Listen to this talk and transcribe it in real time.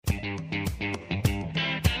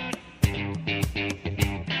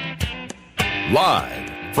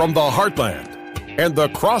Live from the heartland and the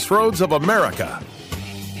crossroads of America,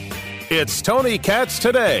 it's Tony Katz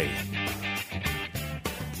Today.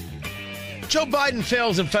 Joe Biden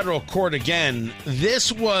fails in federal court again.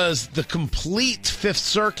 This was the complete Fifth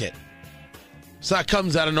Circuit. So that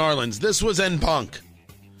comes out of New Orleans. This was en banc.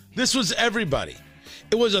 This was everybody.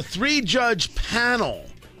 It was a 3-judge panel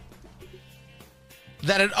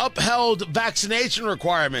that had upheld vaccination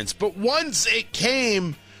requirements. But once it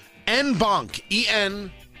came en banc,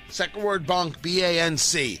 E-N, second word banc,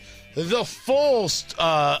 B-A-N-C, the full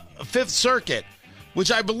Fifth Circuit,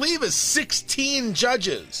 which I believe is 16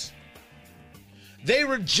 judges, they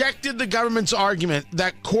rejected the government's argument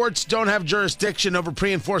that courts don't have jurisdiction over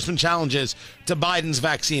pre-enforcement challenges to Biden's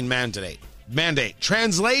vaccine mandate.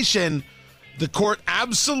 Translation, the court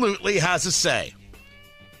absolutely has a say.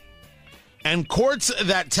 And courts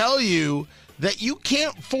that tell you that you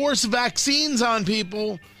can't force vaccines on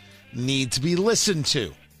people need to be listened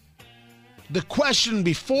to. The question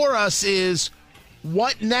before us is,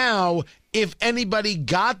 what now if anybody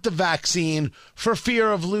got the vaccine for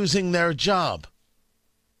fear of losing their job?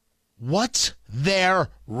 What's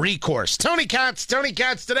their recourse? Tony Katz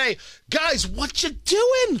Today. Guys, what you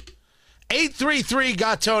doing?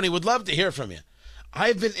 833-GOT-TONY. Would love to hear from you.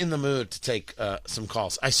 I've been in the mood to take some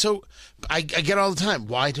calls. I get all the time,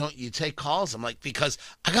 why don't you take calls? I'm like, because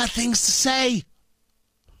I got things to say.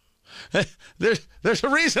 There's a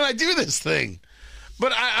reason I do this thing.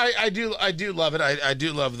 But I do love it. I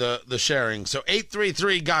do love the sharing. So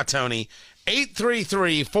 833-GOT-TONY,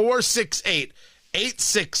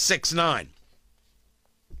 833-468-8669.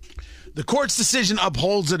 The court's decision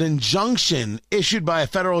upholds an injunction issued by a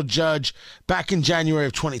federal judge back in January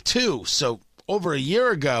of 22, so over a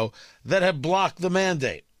year ago, that had blocked the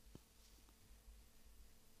mandate.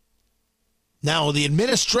 Now, the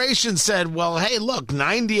administration said, well, hey, look,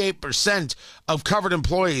 98% of covered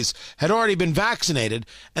employees had already been vaccinated,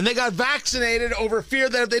 and they got vaccinated over fear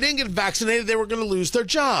that if they didn't get vaccinated, they were going to lose their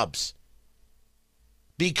jobs.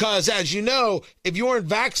 Because, as you know, if you weren't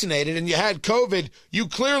vaccinated and you had COVID, you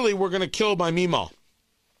clearly were going to kill by Meemaw.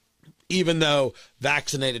 Even though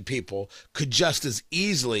vaccinated people could just as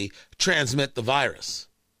easily transmit the virus.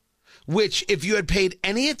 Which, if you had paid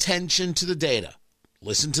any attention to the data,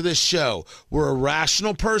 listen to this show, were a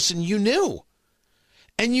rational person, you knew.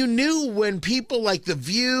 And you knew when people like The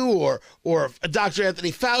View or Dr.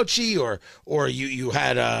 Anthony Fauci or you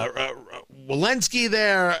had Walensky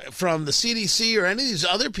there from the CDC or any of these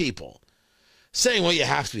other people saying, well, you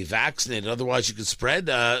have to be vaccinated, otherwise you could spread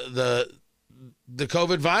the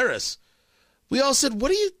COVID virus. We all said,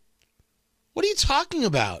 what are you talking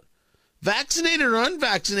about? Vaccinated or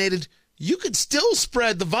unvaccinated, you could still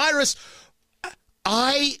spread the virus.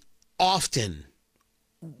 I often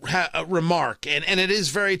remark, and it is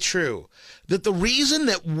very true, that the reason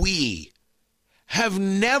that we have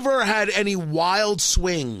never had any wild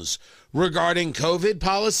swings regarding COVID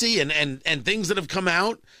policy and things that have come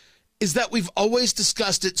out is that we've always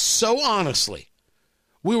discussed it so honestly.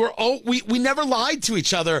 We never lied to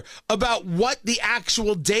each other about what the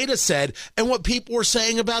actual data said and what people were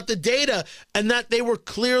saying about the data, and that they were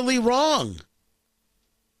clearly wrong.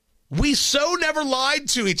 We so never lied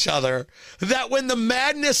to each other that when the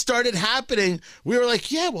madness started happening, we were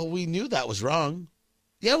like, yeah, well, we knew that was wrong.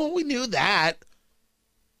 Yeah, well, we knew that.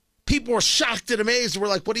 People were shocked and amazed. We're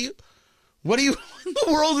like, what are you in the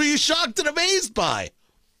world are you shocked and amazed by?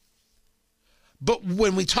 But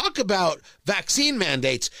when we talk about vaccine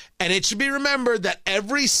mandates, and it should be remembered that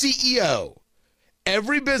every CEO,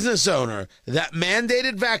 every business owner that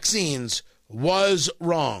mandated vaccines was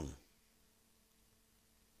wrong.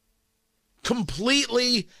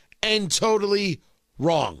 Completely and totally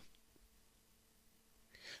wrong.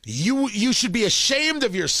 You should be ashamed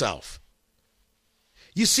of yourself.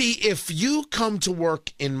 You see, if you come to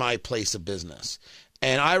work in my place of business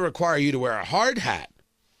and I require you to wear a hard hat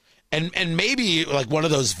and maybe like one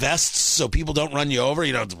of those vests so people don't run you over,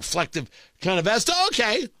 the reflective kind of vest,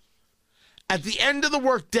 okay. At the end of the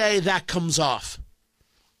workday, that comes off.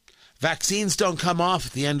 Vaccines don't come off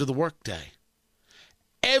at the end of the workday.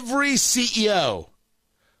 Every CEO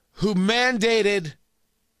who mandated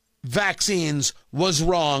vaccines was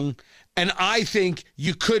wrong, and I think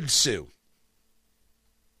you could sue.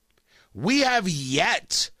 We have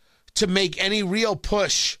yet to make any real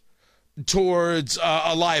push towards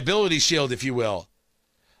a liability shield, if you will,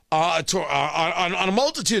 on a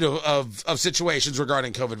multitude of situations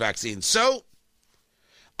regarding COVID vaccines. So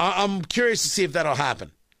I'm curious to see if that'll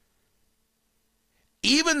happen.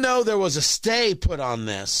 Even though there was a stay put on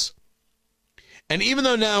this, and even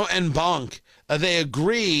though now en banc they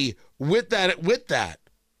agree with that,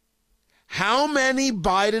 How many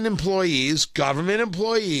Biden employees, government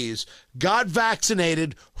employees, got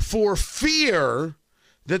vaccinated for fear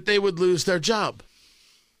that they would lose their job?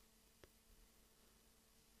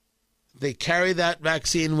 They carry that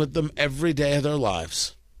vaccine with them every day of their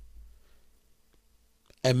lives.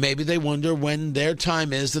 And maybe they wonder when their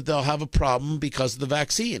time is that they'll have a problem because of the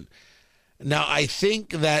vaccine. Now, I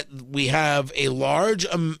think that we have a large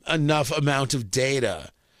enough amount of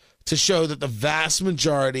data to show that the vast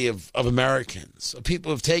majority of Americans, of people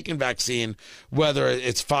who have taken vaccine, whether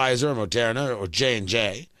it's Pfizer, Moderna, or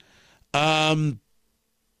J&J, don't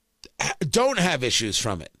have issues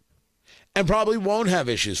from it and probably won't have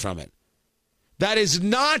issues from it. That is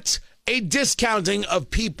not a discounting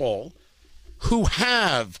of people who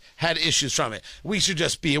have had issues from it. We should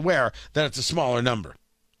just be aware that it's a smaller number.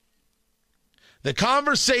 The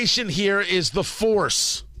conversation here is the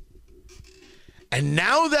force. And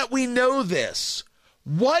now that we know this,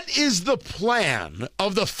 what is the plan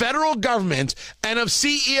of the federal government and of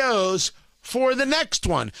CEOs for the next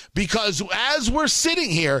one? Because as we're sitting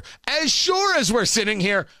here, as sure as we're sitting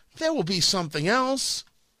here, there will be something else.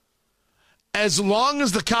 As long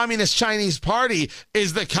as the Communist Chinese Party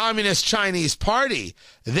is the Communist Chinese Party,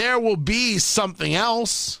 there will be something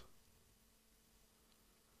else.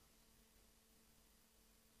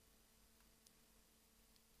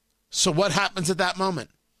 So what happens at that moment?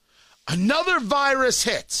 Another virus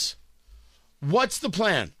hits. What's the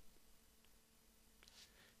plan?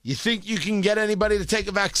 You think you can get anybody to take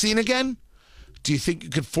a vaccine again? Do you think you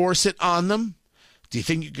could force it on them? Do you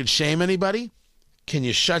think you could shame anybody? Can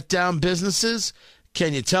you shut down businesses?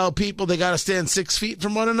 Can you tell people they got to stand 6 feet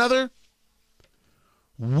from one another?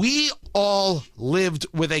 We all lived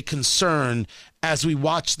with a concern as we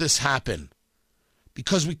watched this happen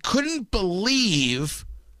because we couldn't believe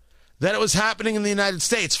that it was happening in the United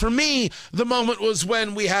States. For me, the moment was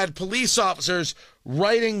when we had police officers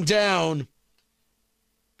writing down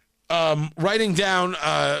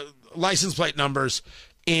license plate numbers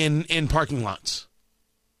in parking lots.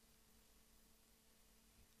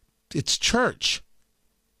 It's church.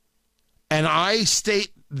 And I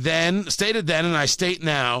stated then, and I state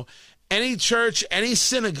now, any church, any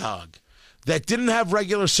synagogue that didn't have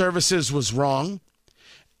regular services was wrong.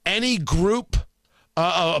 Any group,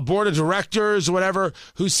 a board of directors or whatever,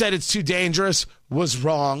 who said it's too dangerous was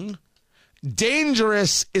wrong.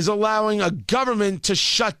 Dangerous is allowing a government to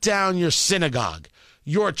shut down your synagogue,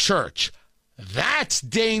 your church. That's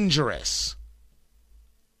dangerous.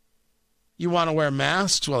 You want to wear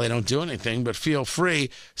masks? Well, they don't do anything, but feel free.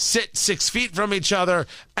 Sit 6 feet from each other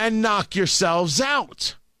and knock yourselves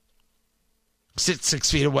out. Sit 6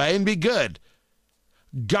 feet away and be good.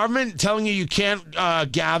 Government telling you can't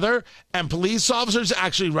gather, and police officers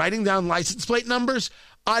actually writing down license plate numbers.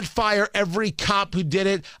 I'd fire every cop who did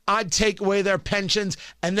it. I'd take away their pensions,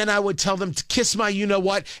 and then I would tell them to kiss my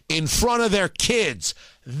you-know-what in front of their kids.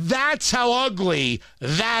 That's how ugly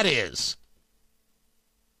that is.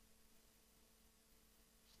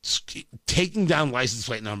 Taking down license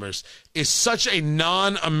plate numbers is such a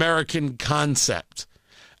non-American concept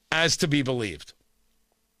as to be believed.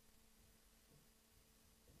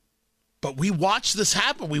 But we watched this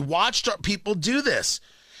happen. We watched our people do this.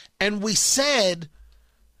 And we said,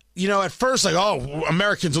 you know, at first, like, oh,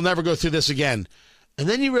 Americans will never go through this again. And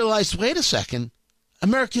then you realize, wait a second,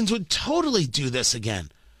 Americans would totally do this again.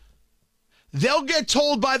 They'll get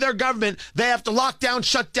told by their government they have to lock down,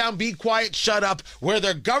 shut down, be quiet, shut up, wear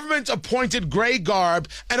their government-appointed gray garb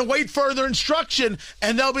and await further instruction.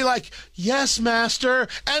 And they'll be like, yes, master,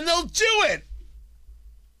 and they'll do it.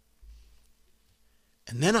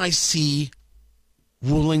 And then I see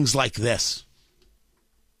rulings like this.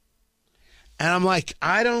 And I'm like,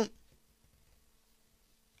 I don't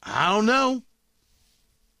know.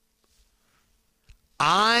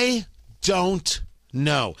 I don't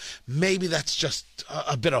know. Maybe that's just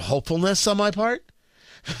a bit of hopefulness on my part.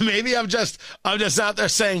 Maybe I'm just out there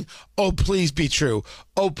saying, oh, please be true.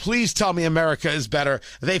 Oh, please tell me America is better.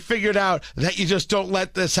 They figured out that you just don't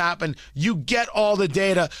let this happen. You get all the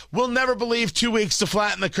data. We'll never believe 2 weeks to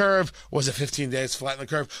flatten the curve. Was it 15 days to flatten the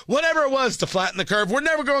curve? Whatever it was to flatten the curve. We're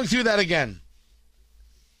never going through that again.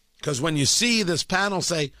 Because when you see this panel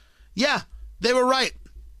say, yeah, they were right.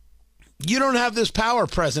 You don't have this power,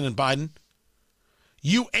 President Biden.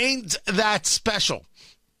 You ain't that special.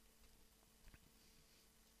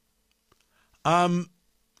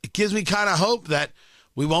 It gives me kind of hope that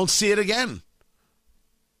we won't see it again.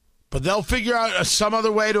 But they'll figure out some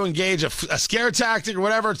other way to engage a scare tactic or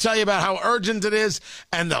whatever, tell you about how urgent it is,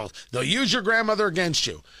 and they'll use your grandmother against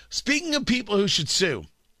you. Speaking of people who should sue,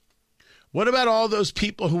 What about all those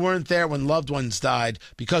people who weren't there when loved ones died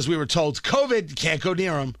because we were told, COVID, you can't go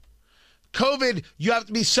near them. COVID, you have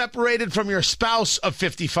to be separated from your spouse of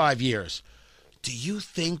 55 years. Do you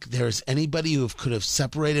think there's anybody who could have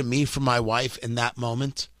separated me from my wife in that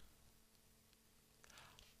moment?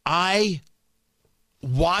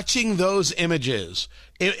 Watching those images,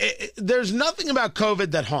 there's nothing about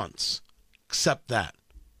COVID that haunts, except that.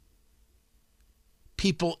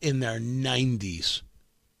 People in their 90s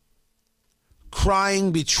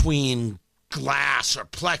crying between glass or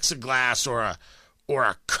plexiglass or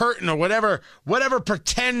a curtain or whatever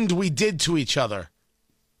pretend we did to each other.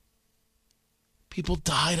 People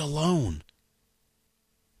died alone.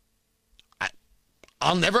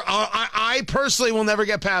 I personally will never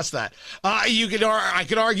get past that. I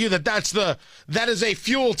could argue that is a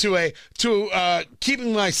fuel to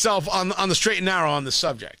keeping myself on the straight and narrow on this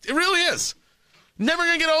subject. It really is. Never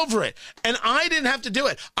going to get over it. And I didn't have to do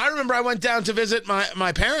it. I remember I went down to visit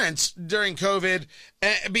my parents during COVID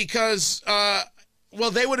because,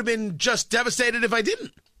 they would have been just devastated if I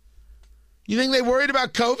didn't. You think they worried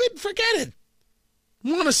about COVID? Forget it.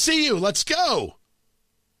 I want to see you. Let's go.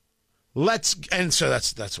 And so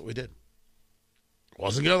that's what we did.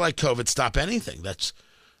 Wasn't going to let COVID stop anything. That's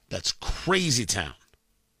crazy town.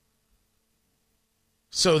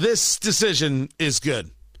 So this decision is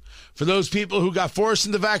good. For those people who got forced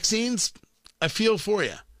into vaccines, I feel for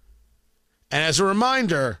you. And as a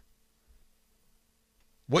reminder,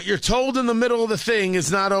 what you're told in the middle of the thing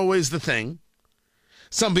is not always the thing.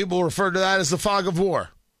 Some people refer to that as the fog of war.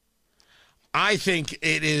 I think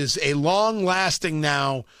it is a long-lasting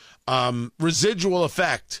now residual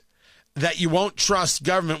effect that you won't trust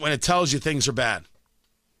government when it tells you things are bad.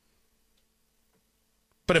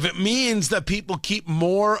 But if it means that people keep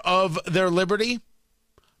more of their liberty,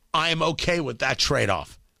 I am okay with that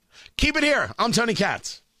trade-off. Keep it here. I'm Tony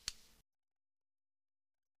Katz.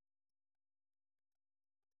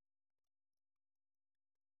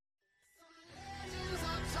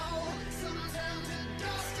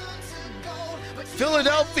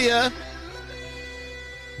 Philadelphia,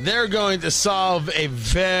 they're going to solve a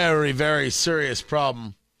very, very serious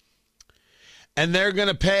problem. And they're going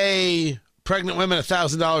to pay pregnant women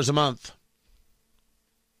 $1,000 a month.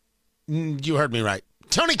 You heard me right.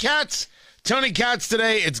 Tony Katz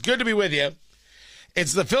today. It's good to be with you.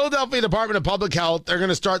 It's the Philadelphia Department of Public Health. They're going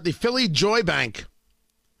to start the Philly Joy Bank.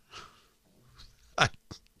 I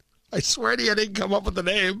swear to you, I didn't come up with the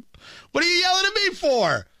name. What are you yelling at me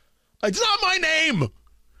for? It's not my name.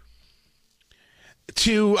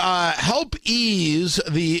 To help ease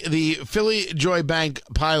the Philly Joy Bank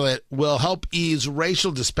pilot will help ease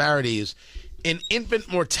racial disparities in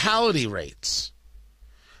infant mortality rates.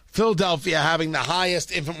 Philadelphia having the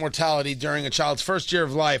highest infant mortality during a child's first year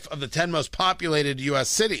of life of the 10 most populated U.S.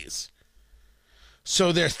 cities.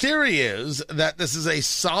 So their theory is that this is a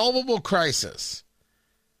solvable crisis.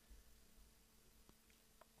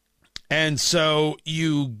 And so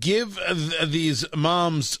you give these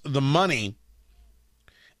moms the money,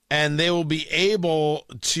 and they will be able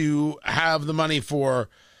to have the money for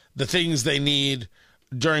the things they need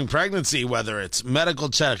during pregnancy, whether it's medical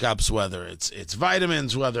checkups, whether it's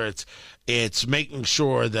vitamins, whether it's making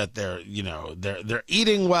sure that they're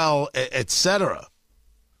eating well, etc.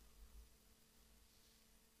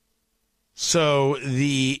 So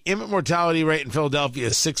the infant mortality rate in Philadelphia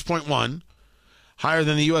is 6.1, higher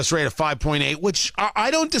than the U.S. rate of 5.8, which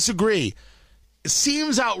I don't disagree. It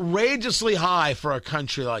seems outrageously high for a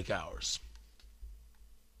country like ours.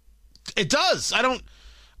 It does. I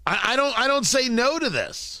don't say no to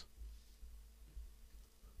this.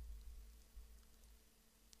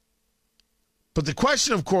 But the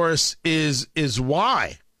question, of course, is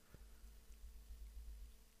why?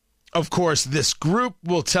 Of course, this group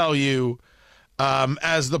will tell you,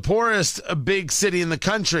 as the poorest big city in the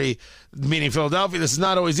country, meaning Philadelphia, this is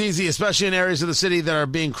not always easy, especially in areas of the city that are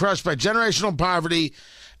being crushed by generational poverty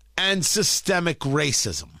and systemic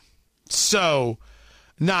racism. So,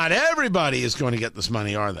 not everybody is going to get this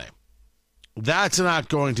money, are they? That's not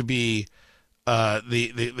going to be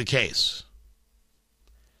the case.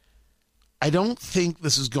 I don't think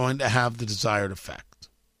this is going to have the desired effect.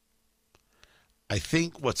 I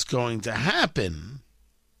think what's going to happen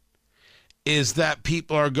is that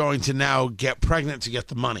people are going to now get pregnant to get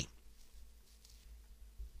the money.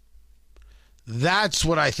 That's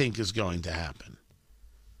what I think is going to happen.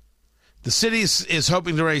 The city is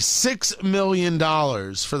hoping to raise $6 million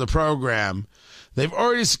for the program. They've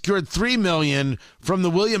already secured $3 million from the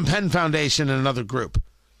William Penn Foundation and another group.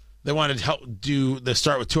 They wanted to help they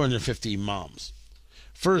start with 250 moms.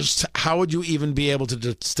 First, how would you even be able to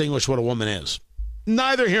distinguish what a woman is?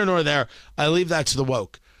 Neither here nor there. I leave that to the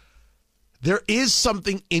woke. There is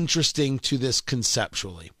something interesting to this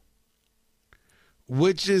conceptually,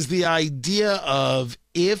 which is the idea of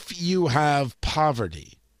if you have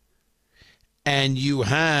poverty and you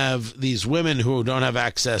have these women who don't have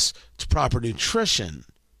access to proper nutrition,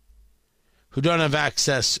 who don't have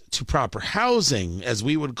access to proper housing, as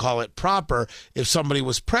we would call it proper if somebody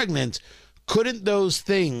was pregnant, couldn't those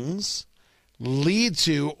things lead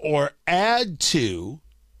to or add to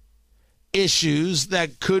issues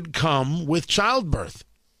that could come with childbirth?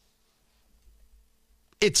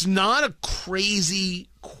 It's not a crazy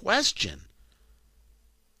question.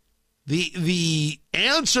 The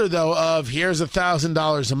answer, though, of here's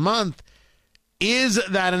 $1,000 a month, is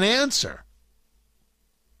that an answer?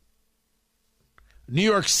 New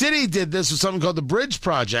York City did this with something called the Bridge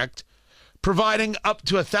Project, providing up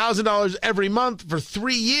to $1,000 every month for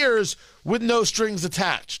 3 years with no strings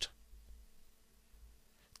attached.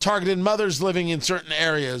 Targeted mothers living in certain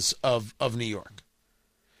areas of New York.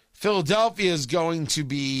 Philadelphia is going to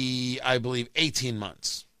be, I believe, 18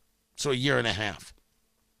 months. So a year and a half.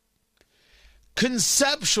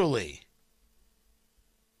 Conceptually,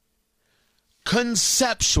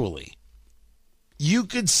 you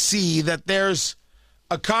could see that there's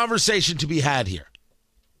a conversation to be had here.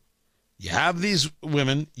 You have these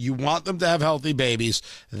women, you want them to have healthy babies.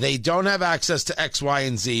 They don't have access to X, Y,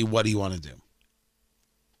 and Z. What do you want to do?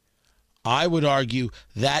 I would argue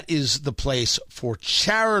that is the place for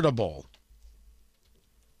charitable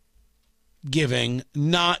giving,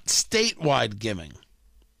 not statewide giving.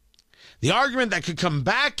 The argument that could come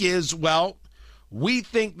back is, well, we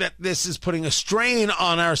think that this is putting a strain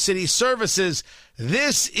on our city services.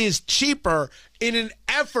 This is cheaper in an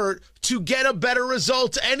effort to get a better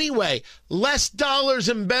result anyway. Less dollars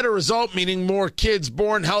and better result, meaning more kids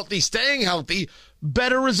born healthy, staying healthy,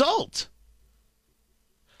 better result.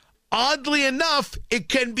 Oddly enough, it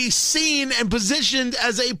can be seen and positioned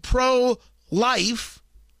as a pro-life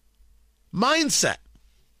mindset.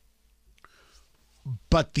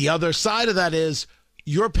 But the other side of that is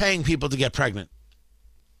you're paying people to get pregnant.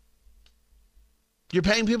 You're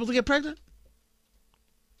paying people to get pregnant.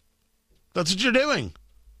 That's what you're doing.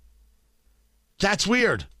 That's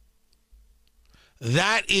weird.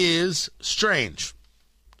 That is strange.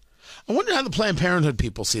 I wonder how the Planned Parenthood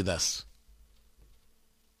people see this.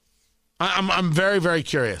 I'm very, very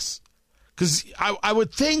curious. Because I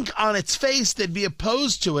would think on its face they'd be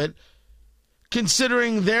opposed to it,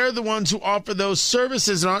 considering they're the ones who offer those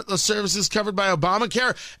services, and aren't those services covered by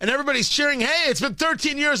Obamacare? And everybody's cheering, hey, it's been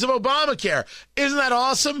 13 years of Obamacare. Isn't that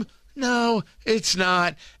awesome? No, it's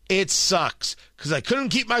not. It sucks because I couldn't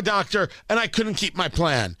keep my doctor and I couldn't keep my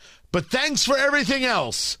plan. But thanks for everything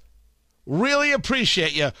else. Really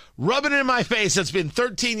appreciate you rubbing it in my face. It's been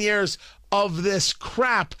 13 years of this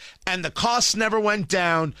crap and the costs never went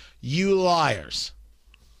down. You liars.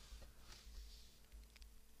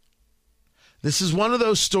 This is one of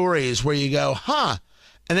those stories where you go, huh?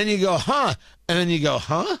 And then you go, huh? And then you go,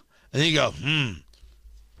 huh? And then you go,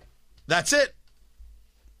 That's it.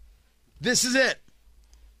 This is it.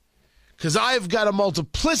 Because I've got a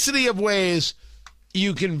multiplicity of ways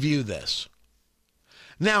you can view this.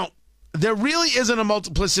 Now, there really isn't a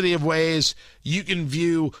multiplicity of ways you can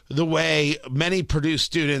view the way many Purdue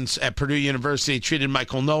students at Purdue University treated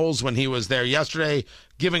Michael Knowles when he was there yesterday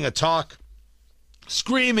giving a talk,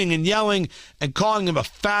 screaming and yelling and calling him a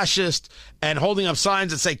fascist and holding up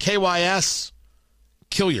signs that say KYS,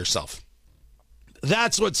 kill yourself.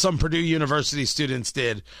 That's what some Purdue University students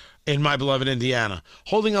did in my beloved Indiana,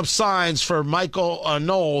 holding up signs for Michael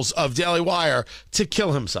Knowles of Daily Wire to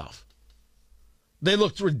kill himself. They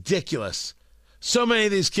looked ridiculous. So many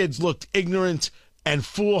of these kids looked ignorant and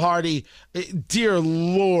foolhardy. Dear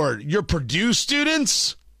Lord, you're Purdue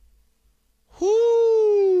students?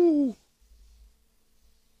 Whoo!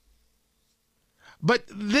 But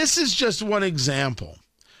this is just one example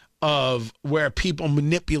of where people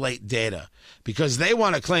manipulate data because they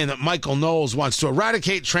want to claim that Michael Knowles wants to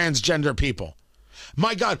eradicate transgender people.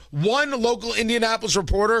 My God, one local Indianapolis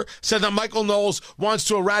reporter said that Michael Knowles wants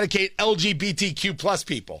to eradicate LGBTQ plus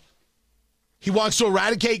people. He wants to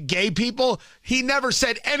eradicate gay people. He never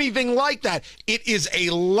said anything like that. It is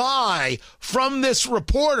a lie from this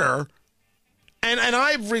reporter. And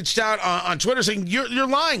I've reached out on Twitter saying, you're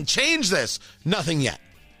lying. Change this. Nothing yet.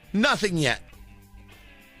 Nothing yet.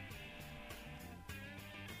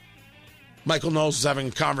 Michael Knowles was having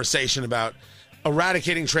a conversation about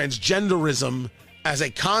eradicating transgenderism as a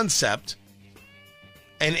concept.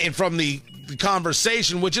 And from the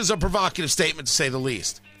conversation, which is a provocative statement to say the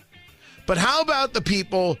least. But how about the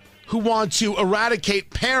people who want to eradicate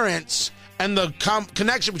parents and the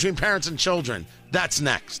connection between parents and children. That's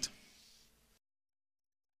next.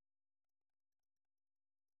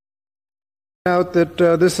 Out that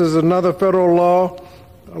this is another federal law,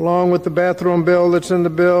 along with the bathroom bill that's in the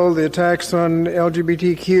bill, the attacks on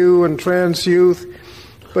LGBTQ and trans youth.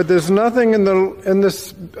 But there's nothing in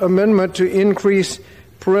this amendment to increase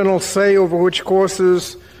parental say over which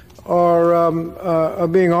courses are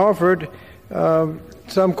being offered.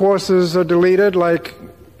 Some courses are deleted, like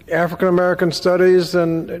African American Studies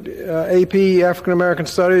and AP African American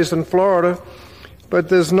Studies in Florida. But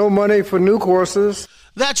there's no money for new courses.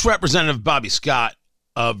 That's Representative Bobby Scott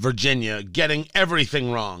of Virginia getting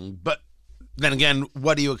everything wrong. But then again,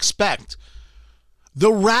 what do you expect?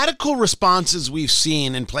 The radical responses we've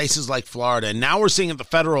seen in places like Florida, and now we're seeing at the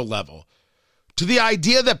federal level, to the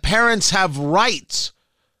idea that parents have rights,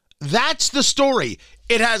 that's the story.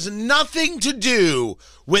 It has nothing to do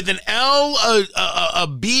with an L, a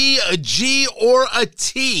B, a G, or a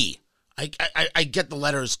T. I get the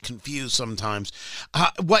letters confused sometimes.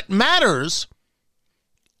 What matters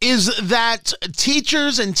is that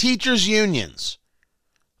teachers and teachers' unions,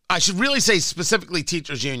 I should really say specifically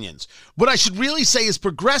teachers' unions, what I should really say is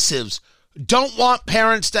progressives don't want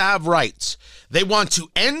parents to have rights. They want to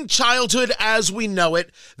end childhood as we know it.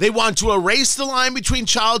 They want to erase the line between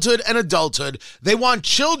childhood and adulthood. They want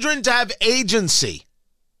children to have agency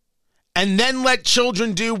and then let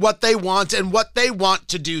children do what they want and what they want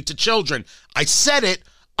to do to children. I said it.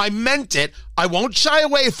 I meant it. I won't shy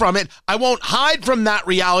away from it. I won't hide from that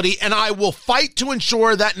reality, and I will fight to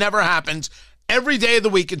ensure that never happens every day of the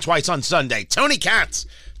week and twice on Sunday. Tony Katz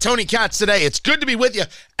today. It's good to be with you,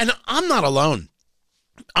 and I'm not alone.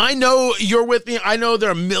 I know you're with me. I know there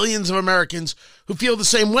are millions of Americans who feel the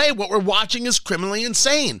same way. What we're watching is criminally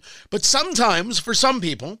insane. But sometimes, for some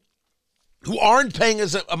people who aren't paying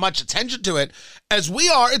as much attention to it as we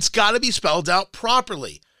are, it's got to be spelled out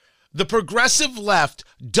properly. The progressive left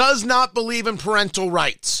does not believe in parental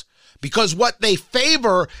rights because what they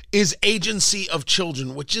favor is agency of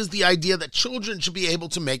children, which is the idea that children should be able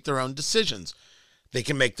to make their own decisions. They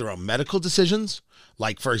can make their own medical decisions,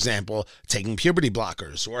 like, for example, taking puberty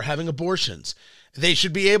blockers or having abortions. They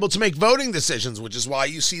should be able to make voting decisions, which is why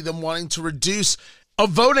you see them wanting to reduce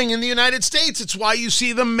voting in the United States. It's why you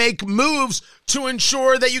see them make moves to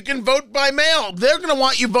ensure that you can vote by mail. They're going to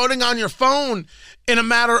want you voting on your phone in a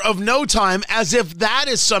matter of no time, as if that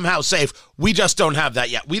is somehow safe. We just don't have that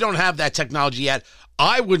yet. We don't have that technology yet.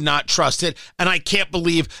 I would not trust it, and I can't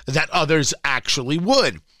believe that others actually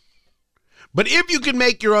would. But if you can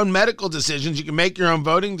make your own medical decisions, you can make your own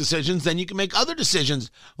voting decisions, then you can make other decisions,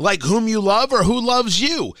 like whom you love or who loves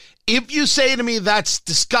you. If you say to me, that's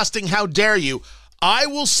disgusting, how dare you, I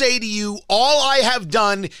will say to you, all I have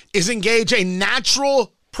done is engage a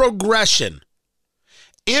natural progression.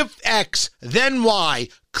 If X, then Y,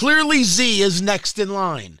 clearly Z is next in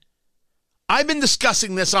line. I've been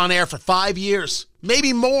discussing this on air for 5 years,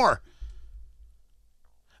 maybe more.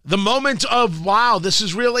 The moment of, wow, this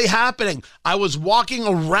is really happening. I was walking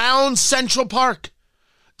around Central Park,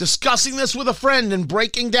 discussing this with a friend and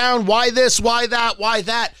breaking down why this, why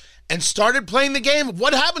that, and started playing the game of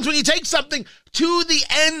what happens when you take something to the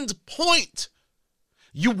end point.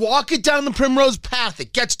 You walk it down the primrose path,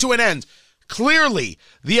 it gets to an end. Clearly,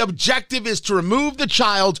 the objective is to remove the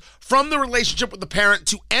child from the relationship with the parent,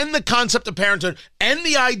 to end the concept of parenthood, end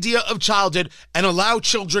the idea of childhood, and allow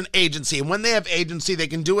children agency. And when they have agency, they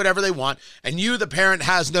can do whatever they want, and you, the parent,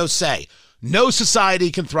 has no say. No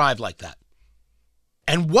society can thrive like that.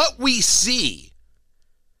 And what we see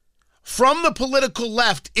from the political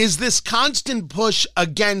left is this constant push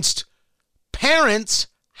against parents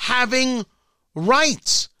having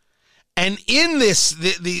rights. And in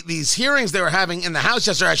these hearings they were having in the House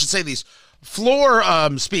yesterday, I should say these floor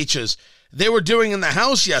speeches they were doing in the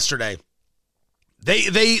House yesterday,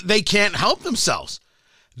 they can't help themselves.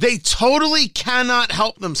 They totally cannot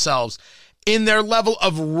help themselves in their level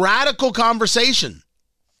of radical conversation,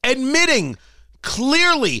 admitting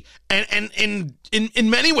clearly and in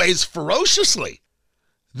many ways ferociously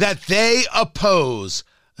that they oppose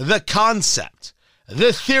the concept,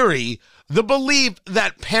 the theory, the belief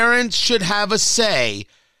that parents should have a say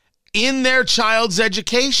in their child's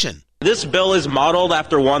education. This bill is modeled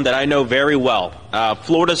after one that I know very well,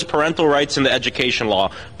 Florida's parental rights in the education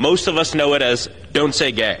law. Most of us know it as Don't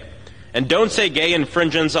Say Gay. And Don't Say Gay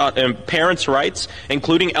infringes on parents' rights,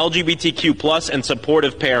 including LGBTQ+ and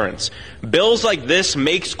supportive parents. Bills like this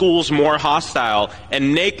make schools more hostile,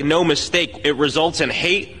 and make no mistake, it results in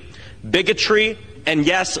hate, bigotry, and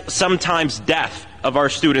yes, sometimes death of our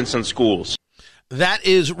students in schools. That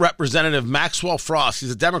is Representative Maxwell Frost.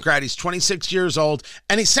 He's a Democrat. He's 26 years old,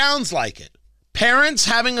 and he sounds like it. Parents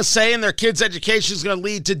having a say in their kids' education is going to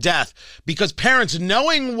lead to death because parents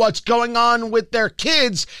knowing what's going on with their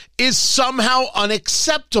kids is somehow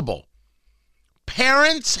unacceptable.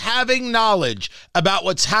 Parents having knowledge about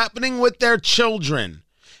what's happening with their children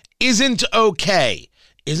isn't okay.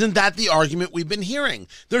 Isn't that the argument we've been hearing?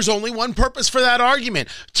 There's only one purpose for that argument: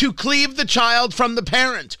 to cleave the child from the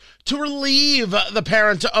parent, to relieve the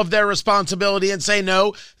parent of their responsibility and say,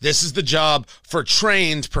 no, this is the job for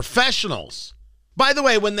trained professionals. By the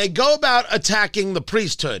way, when they go about attacking the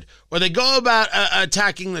priesthood or they go about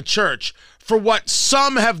attacking the church for what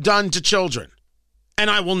some have done to children,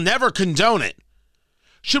 and I will never condone it,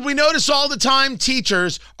 should we notice all the time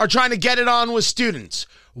teachers are trying to get it on with students?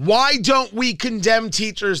 Why don't we condemn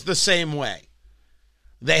teachers the same way?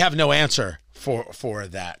 They have no answer for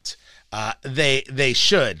that. They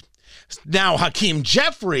should. Now, Hakeem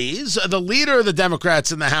Jeffries, the leader of the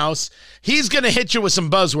Democrats in the House, he's going to hit you with some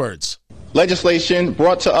buzzwords. Legislation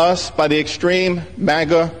brought to us by the extreme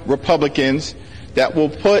MAGA Republicans that will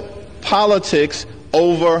put politics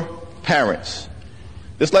over parents.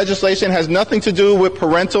 This legislation has nothing to do with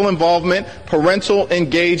parental involvement, parental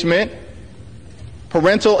engagement,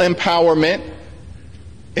 parental empowerment.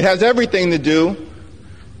 It has everything to do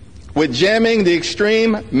with jamming the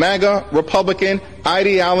extreme MAGA Republican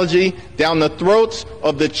ideology down the throats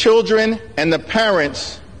of the children and the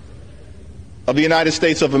parents of the United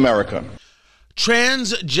States of America.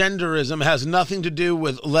 Transgenderism has nothing to do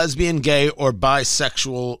with lesbian, gay, or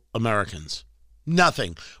bisexual Americans.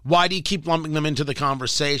 Nothing. Why do you keep lumping them into the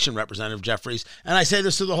conversation, Representative Jeffries? And I say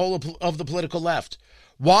this to the whole of the political left.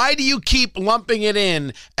 Why do you keep lumping it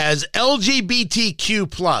in as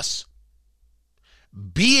LGBTQ+?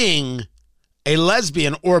 Being a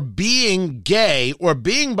lesbian or being gay or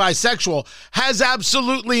being bisexual has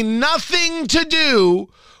absolutely nothing to do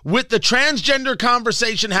with the transgender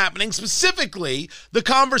conversation happening, specifically the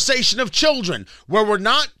conversation of children, where we're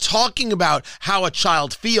not talking about how a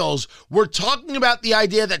child feels. We're talking about the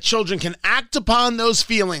idea that children can act upon those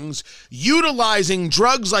feelings utilizing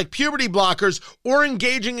drugs like puberty blockers or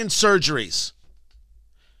engaging in surgeries.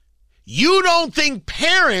 You don't think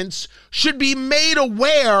parents should be made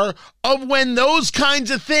aware of when those kinds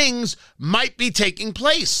of things might be taking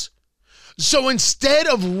place. So instead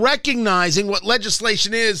of recognizing what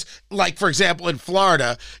legislation is, like, for example, in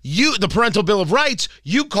Florida, the Parental Bill of Rights,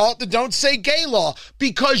 you call it the Don't Say Gay law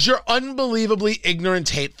because you're unbelievably ignorant,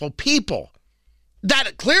 hateful people.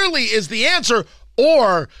 That clearly is the answer.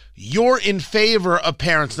 Or you're in favor of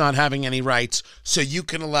parents not having any rights so you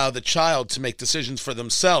can allow the child to make decisions for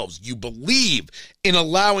themselves. You believe in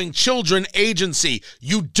allowing children agency.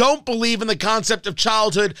 You don't believe in the concept of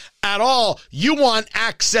childhood at all. You want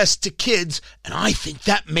access to kids, and I think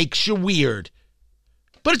that makes you weird.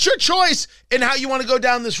 But it's your choice in how you want to go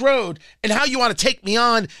down this road and how you want to take me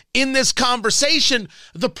on in this conversation.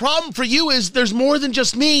 The problem for you is there's more than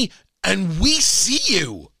just me, and we see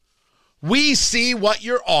you. We see what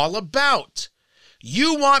you're all about.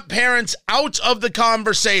 You want parents out of the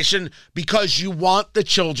conversation because you want the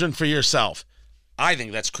children for yourself. I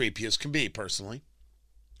think that's creepy as can be, personally.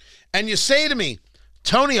 And you say to me,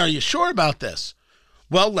 Tony, are you sure about this?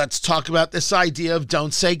 Well, let's talk about this idea of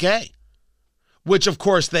Don't Say Gay, which, of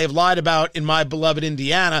course, they've lied about in my beloved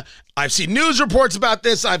Indiana. I've seen news reports about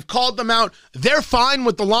this. I've called them out. They're fine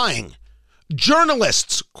with the lying.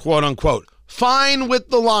 Journalists, quote unquote, fine with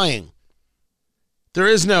the lying. There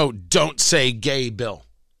is no Don't Say Gay bill.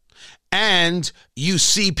 And you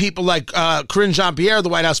see people like Karine Jean-Pierre, the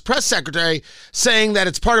White House press secretary, saying that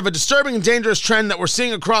it's part of a disturbing and dangerous trend that we're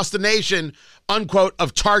seeing across the nation, unquote,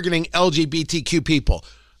 of targeting LGBTQ people.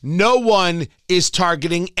 No one is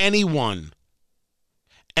targeting anyone.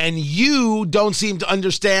 And you don't seem to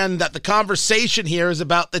understand that the conversation here is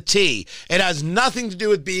about the T. It has nothing to do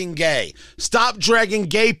with being gay. Stop dragging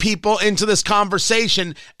gay people into this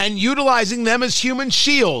conversation and utilizing them as human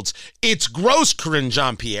shields. It's gross, Karine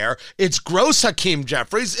Jean-Pierre. It's gross, Hakeem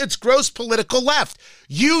Jeffries. It's gross political left.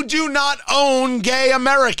 You do not own gay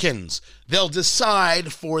Americans. They'll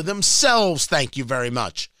decide for themselves. Thank you very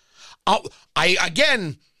much.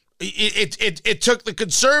 It took the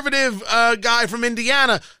conservative guy from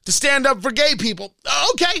Indiana to stand up for gay people.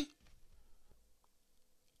 Okay.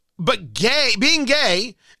 But being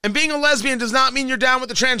gay and being a lesbian does not mean you're down with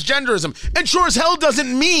the transgenderism. And sure as hell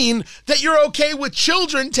doesn't mean that you're okay with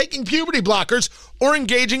children taking puberty blockers or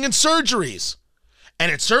engaging in surgeries.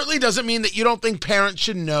 And it certainly doesn't mean that you don't think parents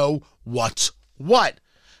should know what's what.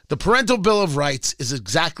 The Parental Bill of Rights is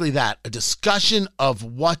exactly that, a discussion of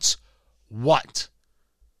what's what.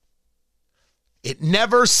 It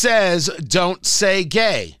never says don't say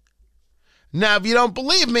gay. Now, if you don't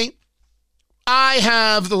believe me, I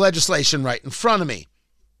have the legislation right in front of me.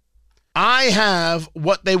 I have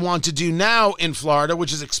what they want to do now in Florida,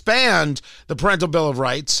 which is expand the Parental Bill of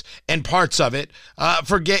Rights and parts of it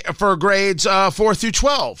for grades 4 through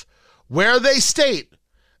 12, where they state,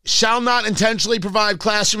 shall not intentionally provide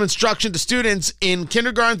classroom instruction to students in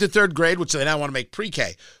kindergarten through third grade, which they now want to make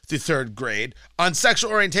pre-K through third grade, on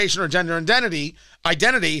sexual orientation or gender identity.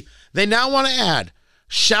 They now want to add,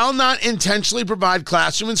 shall not intentionally provide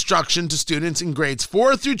classroom instruction to students in grades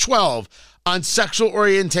 4 through 12 on sexual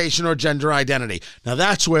orientation or gender identity. Now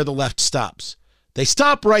that's where the left stops. They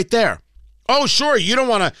stop right there. Oh, sure, you don't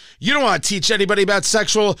want to teach anybody about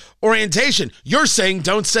sexual orientation. You're saying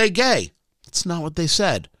don't say gay. That's not what they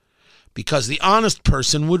said, because the honest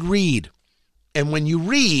person would read. And when you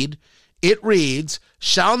read, it reads,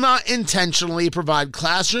 shall not intentionally provide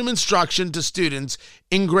classroom instruction to students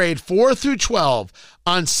in grade 4 through 12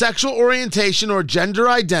 on sexual orientation or gender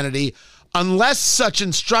identity unless such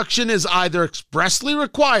instruction is either expressly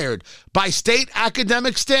required by state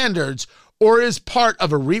academic standards or is part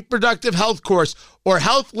of a reproductive health course or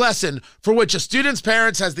health lesson for which a student's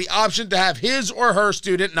parents has the option to have his or her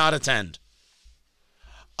student not attend.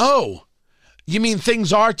 Oh, you mean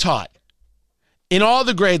things are taught in all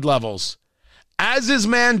the grade levels, as is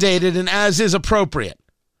mandated and as is appropriate.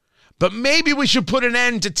 But maybe we should put an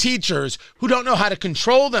end to teachers who don't know how to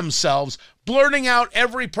control themselves, blurting out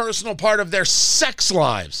every personal part of their sex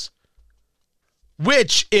lives.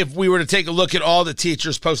 Which, if we were to take a look at all the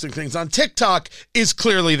teachers posting things on TikTok, is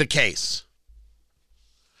clearly the case.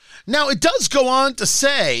 Now, it does go on to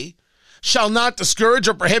say, shall not discourage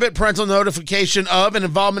or prohibit parental notification of and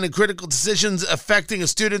involvement in critical decisions affecting a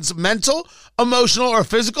student's mental, emotional, or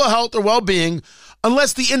physical health or well-being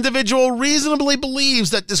unless the individual reasonably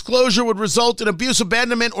believes that disclosure would result in abuse,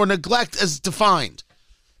 abandonment, or neglect as defined.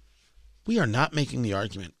 We are not making the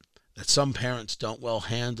argument that some parents don't well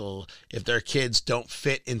handle if their kids don't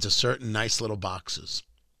fit into certain nice little boxes.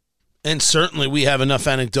 And certainly we have enough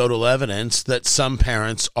anecdotal evidence that some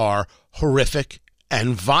parents are horrific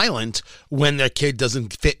and violent when their kid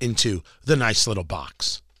doesn't fit into the nice little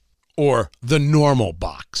box or the normal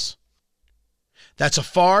box. That's a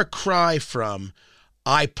far cry from,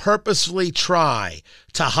 I purposefully try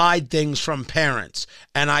to hide things from parents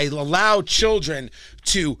and I allow children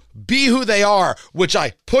to be who they are, which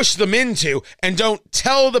I push them into and don't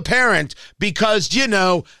tell the parent because,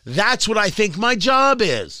 that's what I think my job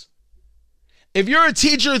is. If you're a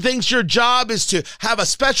teacher who thinks your job is to have a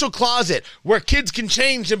special closet where kids can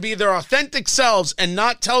change and be their authentic selves and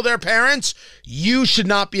not tell their parents, you should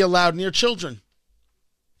not be allowed near children.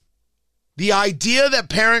 The idea that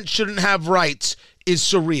parents shouldn't have rights is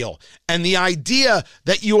surreal. And the idea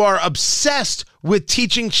that you are obsessed with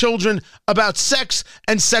teaching children about sex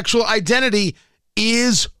and sexual identity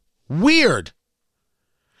is weird.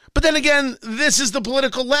 But then again, this is the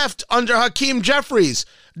political left under Hakeem Jeffries.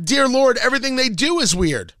 Dear Lord, everything they do is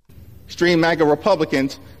weird. Extreme MAGA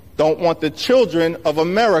Republicans don't want the children of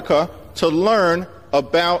America to learn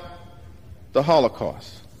about the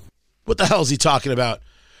Holocaust. What the hell is he talking about?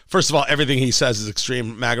 First of all, everything he says is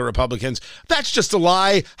extreme MAGA Republicans. That's just a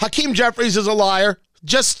lie. Hakeem Jeffries is a liar.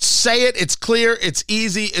 Just say it. It's clear. It's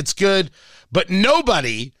easy. It's good. But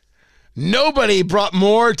nobody brought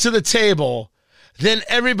more to the table than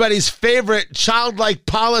everybody's favorite childlike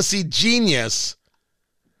policy genius,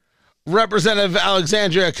 Representative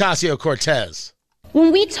Alexandria Ocasio-Cortez.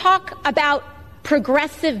 When we talk about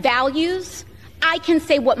progressive values, I can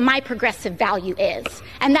say what my progressive value is,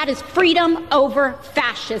 and that is freedom over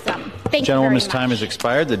fascism. Thank you very much. Gentlewoman's time has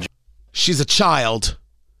expired. She's a child,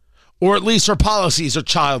 or at least her policies are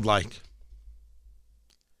childlike.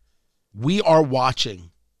 We are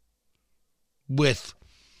watching with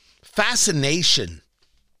fascination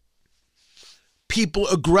people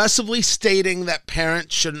aggressively stating that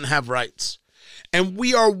parents shouldn't have rights. And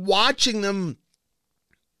we are watching them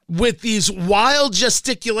with these wild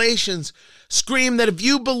gesticulations scream that if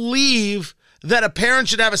you believe that a parent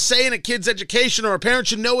should have a say in a kid's education or a parent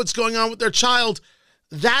should know what's going on with their child,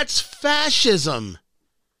 that's fascism.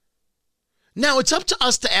 Now, it's up to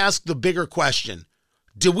us to ask the bigger question.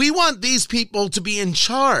 Do we want these people to be in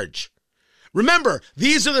charge? Remember,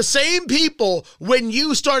 these are the same people, when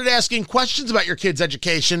you started asking questions about your kids'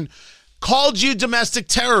 education, called you domestic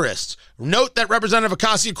terrorists. Note that Representative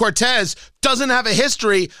Ocasio-Cortez doesn't have a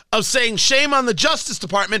history of saying shame on the Justice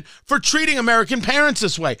Department for treating American parents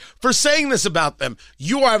this way, for saying this about them.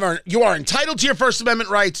 You are entitled to your First Amendment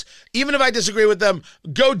rights. Even if I disagree with them,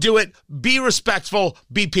 go do it. Be respectful.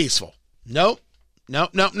 Be peaceful. Nope.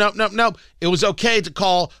 Nope. It was okay to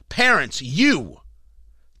call parents, you,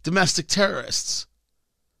 domestic terrorists,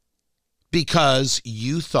 because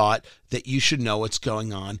you thought that you should know what's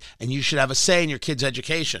going on and you should have a say in your kids'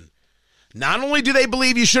 education. Not only do they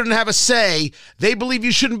believe you shouldn't have a say, they believe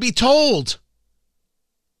you shouldn't be told.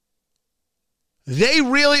 They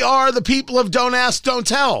really are the people of don't ask, don't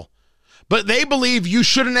tell. But they believe you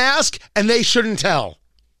shouldn't ask and they shouldn't tell.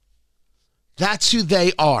 That's who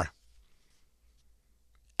they are.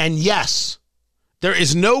 And yes, there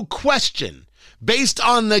is no question, based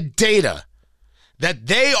on the data, that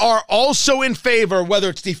they are also in favor, whether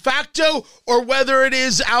it's de facto or whether it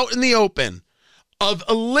is out in the open, of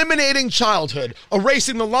eliminating childhood,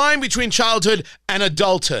 erasing the line between childhood and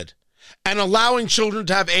adulthood, and allowing children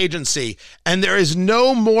to have agency. And there is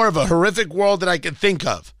no more of a horrific world that I can think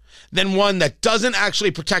of than one that doesn't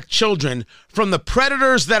actually protect children from the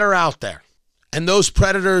predators that are out there. And those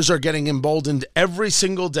predators are getting emboldened every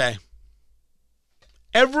single day.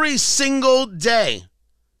 Every single day.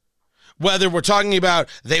 Whether we're talking about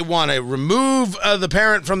they want to remove the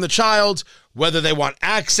parent from the child, whether they want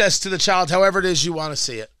access to the child, however it is you want to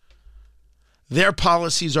see it. Their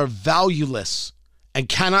policies are valueless and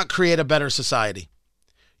cannot create a better society.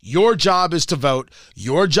 Your job is to vote.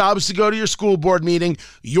 Your job is to go to your school board meeting.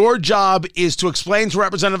 Your job is to explain to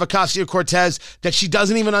Representative Ocasio-Cortez that she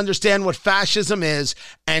doesn't even understand what fascism is,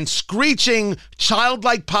 and screeching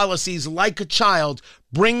childlike policies like a child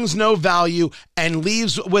brings no value and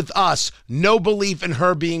leaves with us no belief in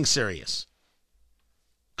her being serious.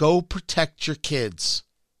 Go protect your kids.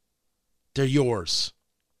 They're yours.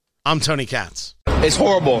 I'm Tony Katz. It's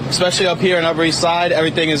horrible, especially up here on Upper East Side.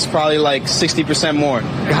 Everything is probably like 60% more.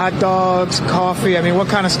 Hot dogs, coffee. I mean, what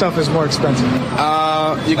kind of stuff is more expensive?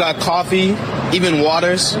 You got coffee, even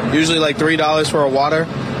waters. Usually like $3 for a water.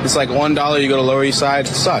 It's like $1. You go to Lower East Side.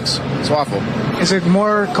 It sucks. It's awful. Is it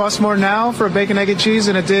cost more now for a bacon, egg, and cheese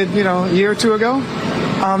than it did, a year or two ago?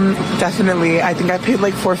 Definitely. I think I paid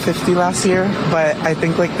like $4.50 last year, but I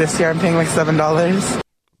think like this year I'm paying like $7.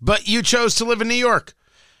 But you chose to live in New York.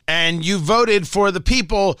 And you voted for the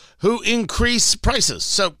people who increase prices.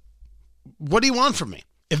 So what do you want from me?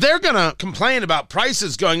 If they're going to complain about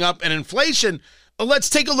prices going up and inflation, let's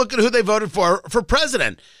take a look at who they voted for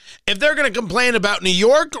president. If they're going to complain about New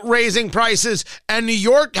York raising prices and New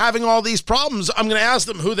York having all these problems, I'm going to ask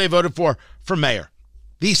them who they voted for mayor.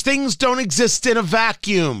 These things don't exist in a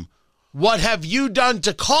vacuum. What have you done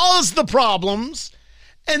to cause the problems?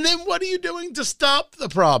 And then what are you doing to stop the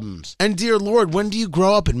problems? And dear Lord, when do you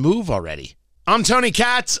grow up and move already? I'm Tony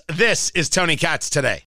Katz. This is Tony Katz Today.